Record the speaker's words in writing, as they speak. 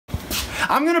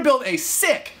I'm gonna build a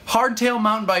sick hardtail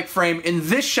mountain bike frame in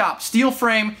this shop. Steel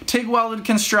frame, TIG welded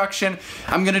construction.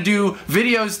 I'm gonna do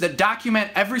videos that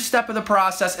document every step of the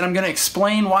process, and I'm gonna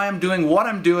explain why I'm doing what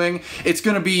I'm doing. It's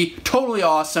gonna be totally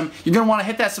awesome. You're gonna wanna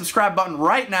hit that subscribe button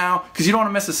right now because you don't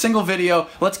wanna miss a single video.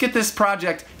 Let's get this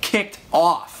project kicked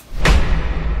off.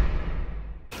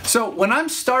 So when I'm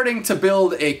starting to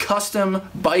build a custom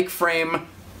bike frame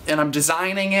and I'm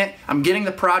designing it, I'm getting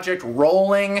the project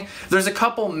rolling, there's a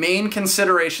couple main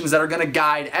considerations that are going to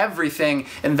guide everything,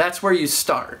 and that's where you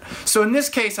start. So in this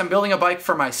case, I'm building a bike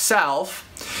for myself,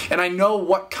 and I know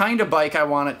what kind of bike I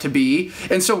want it to be,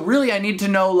 and so really I need to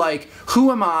know, like,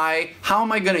 who am I, how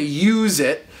am I going to use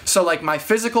it. So like my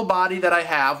physical body that I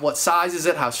have, what size is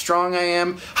it, how strong I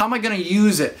am, how am I going to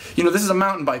use it? You know, this is a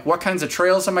mountain bike. What kinds of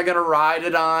trails am I going to ride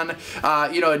it on?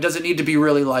 You know, does it need to be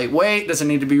really lightweight? Does it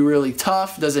need to be really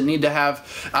tough? Does it need to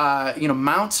have, you know,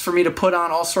 mounts for me to put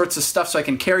on all sorts of stuff so I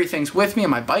can carry things with me?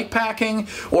 Am I bike packing?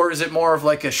 Or is it more of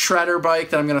like a shredder bike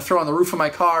that I'm going to throw on the roof of my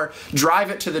car, drive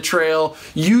it to the trail,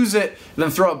 use it, then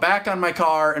throw it back on my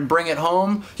car and bring it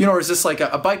home? You know, or is this like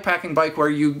a bike packing bike where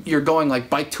you're going like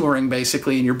bike touring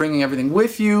basically, and you're bringing everything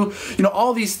with you, you know,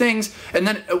 all these things. And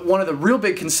then one of the real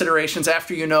big considerations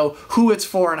after you know who it's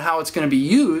for and how it's going to be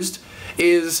used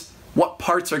is what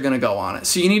parts are going to go on it.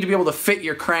 So you need to be able to fit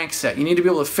your crankset, you need to be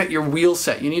able to fit your wheel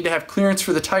set, you need to have clearance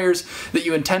for the tires that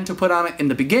you intend to put on it in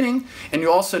the beginning, and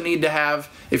you also need to have,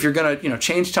 if you're going to, you know,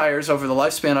 change tires over the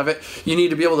lifespan of it, you need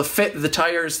to be able to fit the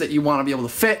tires that you want to be able to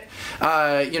fit.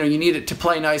 You know, you need it to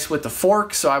play nice with the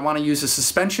fork, so I want to use a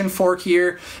suspension fork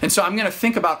here. And so I'm going to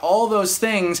think about all those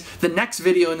things. The next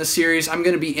video in the series, I'm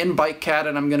going to be in BikeCAD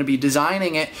and I'm going to be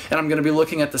designing it, and I'm going to be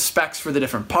looking at the specs for the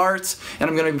different parts, and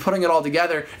I'm going to be putting it all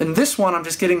together. And this one, I'm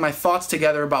just getting my thoughts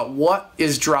together about what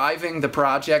is driving the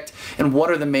project and what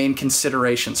are the main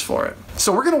considerations for it.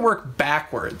 So we're going to work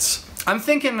backwards. I'm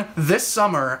thinking this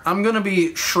summer I'm going to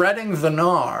be shredding the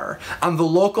gnar on the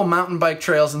local mountain bike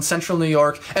trails in central New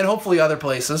York and hopefully other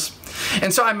places.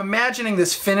 And so I'm imagining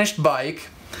this finished bike,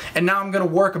 and now I'm going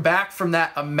to work back from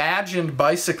that imagined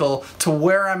bicycle to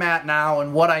where I'm at now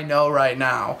and what I know right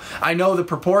now. I know the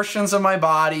proportions of my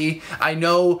body, I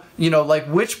know, you know, like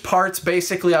which parts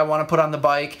basically I want to put on the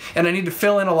bike, and I need to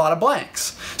fill in a lot of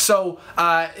blanks. So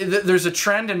there's a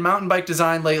trend in mountain bike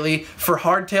design lately for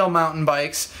hardtail mountain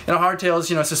bikes. You know, hardtail is,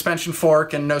 you know, suspension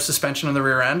fork and no suspension in the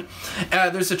rear end.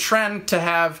 There's a trend to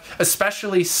have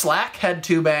especially slack head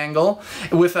tube angle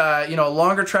with a, you know, a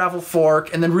longer travel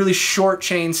fork and then really short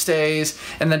chain stays,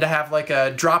 and then to have like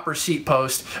a dropper seat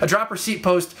post. A dropper seat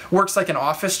post works like an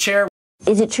office chair.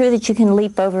 Is it true that you can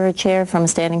leap over a chair from a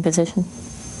standing position?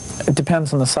 It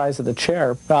depends on the size of the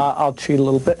chair. I'll cheat a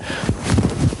little bit.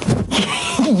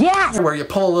 Yes! Where you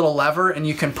pull a little lever and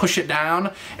you can push it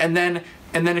down, and then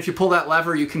if you pull that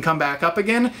lever, you can come back up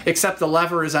again, except the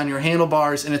lever is on your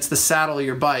handlebars and it's the saddle of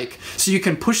your bike. So you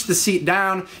can push the seat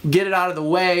down, get it out of the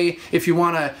way if you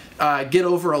want to get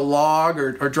over a log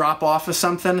or drop off of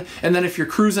something. And then if you're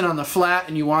cruising on the flat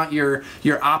and you want your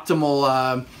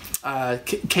optimal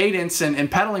cadence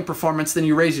and pedaling performance, then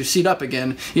you raise your seat up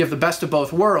again. You have the best of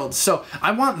both worlds. So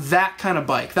I want that kind of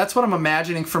bike. That's what I'm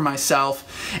imagining for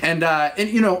myself. And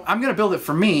you know, I'm going to build it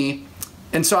for me.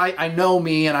 And so I know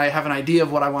me, and I have an idea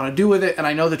of what I want to do with it, and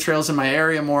I know the trails in my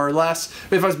area more or less.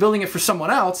 But if I was building it for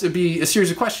someone else, it'd be a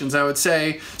series of questions. I would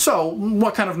say, so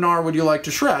what kind of gnar would you like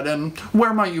to shred, and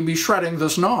where might you be shredding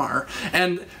this gnar?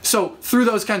 And so through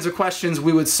those kinds of questions,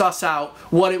 we would suss out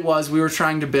what it was we were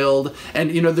trying to build,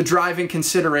 and, you know, the driving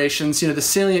considerations, you know, the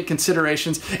salient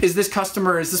considerations. Is this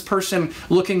customer, is this person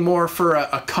looking more for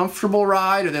a comfortable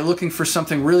ride? Are they looking for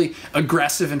something really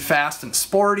aggressive and fast and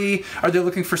sporty? Are they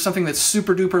looking for something that's super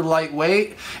duper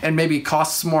lightweight and maybe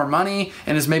costs more money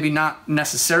and is maybe not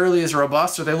necessarily as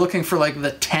robust? Are they looking for like the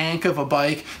tank of a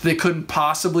bike they couldn't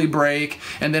possibly break,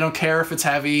 and they don't care if it's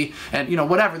heavy, and, you know,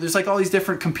 whatever? There's like all these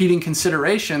different competing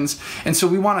considerations, and so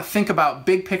we want to think about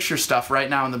big picture stuff right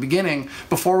now in the beginning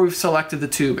before we've selected the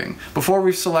tubing, before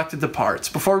we've selected the parts,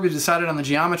 before we've decided on the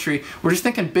geometry. We're just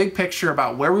thinking big picture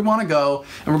about where we want to go,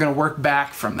 and we're going to work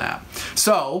back from that.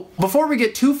 So before we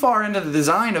get too far into the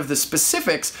design of the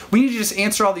specifics, we need to just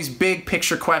answer all these big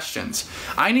picture questions.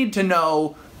 I need to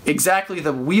know exactly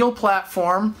the wheel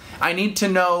platform. I need to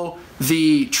know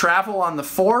the travel on the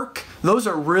fork, those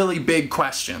are really big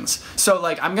questions. So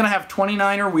like I'm gonna have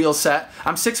 29er wheel set.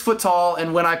 I'm 6 foot tall,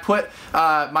 and when I put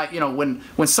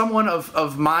when someone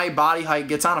of my body height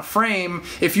gets on a frame,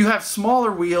 if you have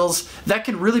smaller wheels, that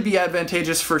can really be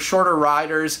advantageous for shorter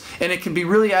riders, and it can be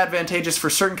really advantageous for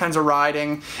certain kinds of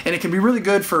riding, and it can be really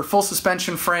good for full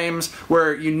suspension frames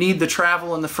where you need the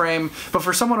travel in the frame. But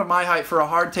for someone of my height, for a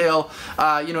hardtail,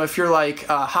 if you're like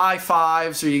high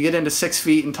 5s or you get into 6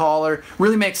 feet and taller,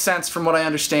 really makes sense from what I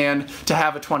understand to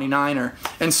have a 29er.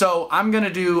 And so I'm going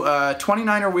to do a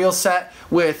 29er wheel set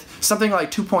with something like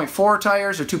 2.4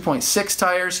 tires or 2.6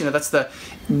 tires. That's the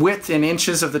width in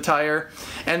inches of the tire.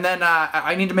 And then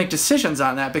I need to make decisions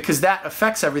on that because that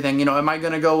affects everything. Am I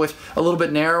going to go with a little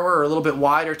bit narrower or a little bit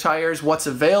wider tires? What's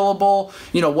available?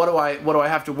 What do I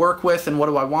have to work with, and what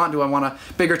do I want? Do I want a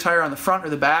bigger tire on the front or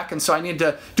the back? And so I need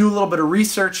to do a little bit of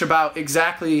research about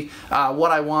exactly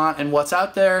what I want and what's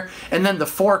out there. And then the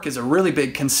fork is a really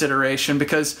big consideration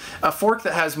because a fork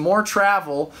that has more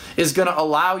travel is going to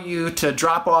allow you to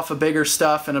drop off a bigger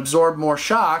stuff and absorb more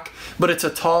shock, but it's a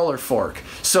taller fork.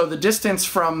 So the distance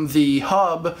from the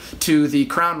hub to the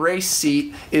crown race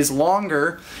seat is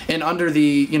longer, and under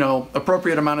the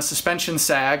appropriate amount of suspension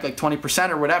sag, like 20%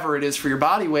 or whatever it is for your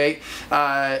body weight,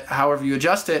 however you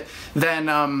adjust it,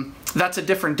 then that's a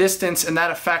different distance, and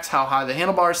that affects how high the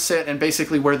handlebars sit and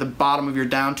basically where the bottom of your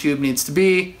down tube needs to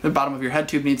be, the bottom of your head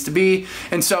tube needs to be.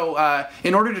 And so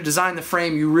in order to design the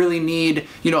frame, you really need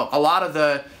a lot of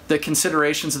the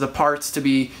considerations of the parts to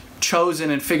be chosen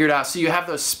and figured out. So you have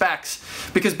those specs,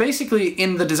 because basically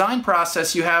in the design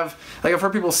process you have, like I've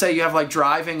heard people say, you have like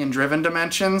driving and driven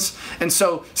dimensions, and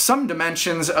so some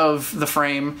dimensions of the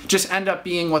frame just end up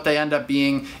being what they end up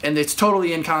being, and it's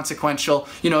totally inconsequential.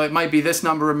 It might be this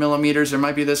number of millimeters, or it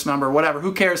might be this number, whatever,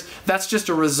 who cares? That's just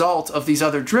a result of these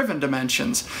other driven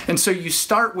dimensions. And so you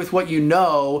start with what you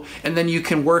know, and then you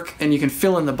can work and you can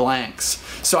fill in the blanks.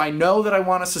 So I know that I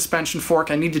want a suspension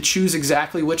fork. I need to choose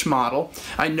exactly which model.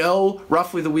 I know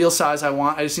roughly the wheel size I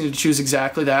want. I just need to choose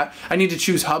exactly that. I need to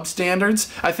choose hub standards.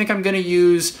 I think I'm going to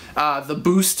use the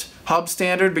Boost hub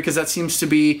standard because that seems to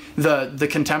be the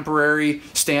contemporary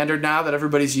standard now that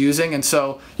everybody's using, and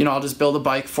so I'll just build a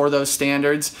bike for those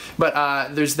standards.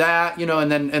 But there's that,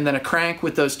 and then a crank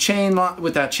with those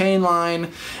that chain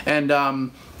line, and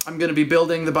I'm going to be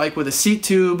building the bike with a seat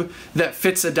tube that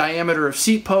fits a diameter of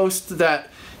seat post that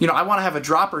I want to have a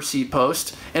dropper seat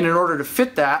post, and in order to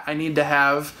fit that, I need to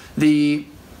have the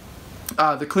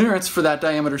clearance for that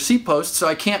diameter seat post. So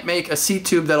I can't make a seat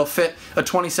tube that'll fit a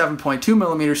 27.2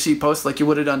 millimeter seat post like you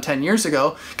would have done 10 years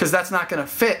ago, because that's not going to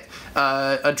fit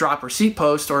a dropper seat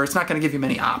post, or it's not going to give you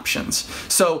many options.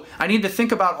 So I need to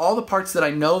think about all the parts that I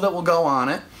know that will go on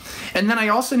it. And then I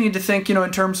also need to think,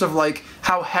 in terms of like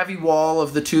how heavy wall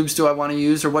of the tubes do I want to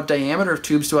use, or what diameter of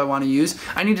tubes do I want to use.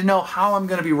 I need to know how I'm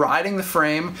going to be riding the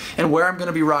frame and where I'm going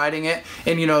to be riding it,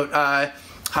 and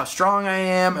how strong I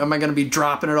am. Am I going to be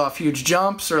dropping it off huge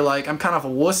jumps, or like I'm kind of a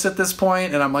wuss at this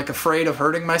point and I'm like afraid of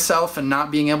hurting myself and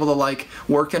not being able to like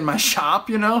work in my shop.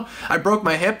 I broke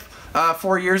my hip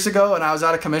 4 years ago, and I was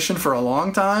out of commission for a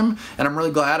long time, and I'm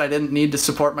really glad I didn't need to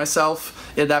support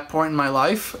myself at that point in my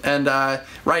life. And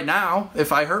right now,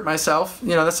 if I hurt myself,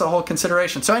 that's a whole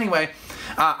consideration. So anyway,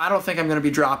 I don't think I'm going to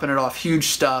be dropping it off huge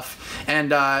stuff,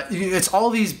 and it's all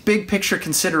these big picture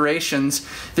considerations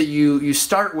that you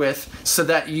start with, so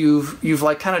that you've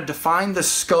like kind of defined the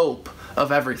scope of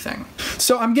everything.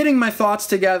 So I'm getting my thoughts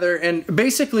together, and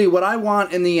basically what I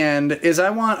want in the end is I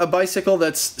want a bicycle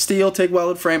that's steel TIG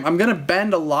welded frame. I'm going to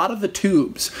bend a lot of the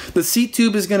tubes. The seat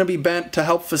tube is going to be bent to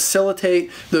help facilitate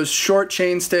those short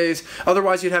chain stays.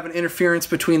 Otherwise you'd have an interference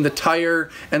between the tire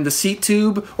and the seat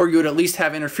tube, or you would at least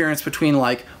have interference between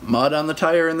like mud on the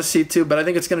tire and the seat tube, but I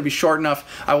think it's going to be short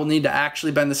enough I will need to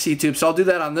actually bend the seat tube. So I'll do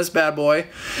that on this bad boy.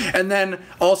 And then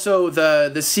also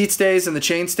the seat stays and the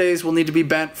chain stays will need to be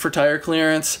bent for tire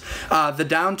clearance. The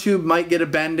down tube might get a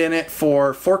bend in it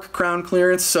for fork crown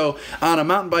clearance. So on a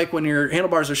mountain bike, when your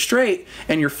handlebars are straight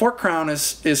and your fork crown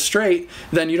is straight,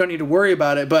 then you don't need to worry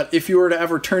about it. But if you were to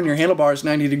ever turn your handlebars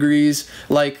 90 degrees,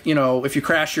 like if you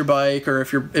crash your bike, or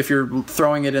if you're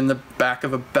throwing it in the back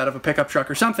of a bed of a pickup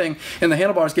truck or something, and the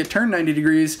handlebars get turned 90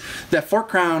 degrees, that fork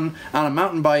crown on a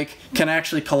mountain bike can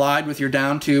actually collide with your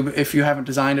down tube if you haven't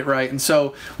designed it right. And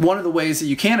so one of the ways that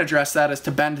you can address that is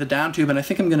to bend the down tube, and I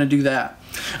think I'm going to do that.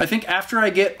 I think after I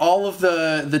get all of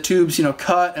the tubes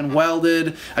cut and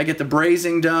welded, I get the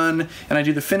brazing done, and I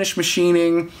do the finish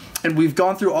machining, and we've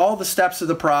gone through all the steps of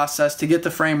the process to get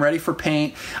the frame ready for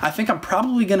paint. I think I'm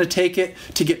probably going to take it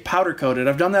to get powder coated.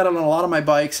 I've done that on a lot of my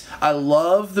bikes. I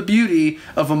love the beauty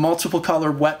of a multiple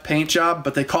color wet paint job,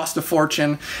 but they cost a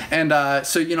fortune. And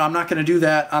so, you know, I'm not going to do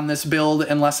that on this build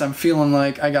unless I'm feeling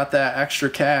like I got that extra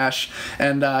cash.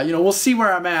 And, you know, we'll see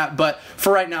where I'm at. But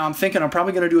for right now, I'm thinking I'm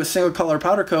probably going to do a single color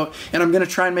powder coat, and I'm going to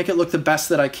try and make it look the best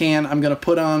that I can. I'm going to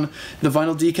put on the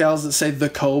vinyl decals that say the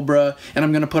Cobra, and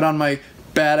I'm going to put on my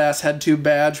badass head tube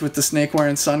badge with the snake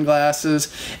wearing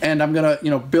sunglasses, and I'm gonna, you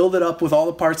know, build it up with all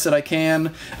the parts that I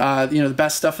can, you know, the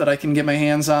best stuff that I can get my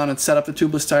hands on, and set up the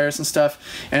tubeless tires and stuff.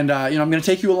 And you know, I'm gonna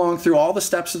take you along through all the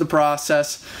steps of the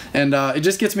process, and it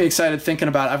just gets me excited thinking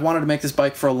about it. I've wanted to make this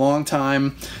bike for a long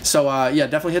time, so yeah,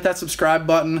 definitely hit that subscribe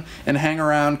button and hang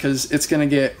around, because it's gonna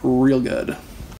get real good.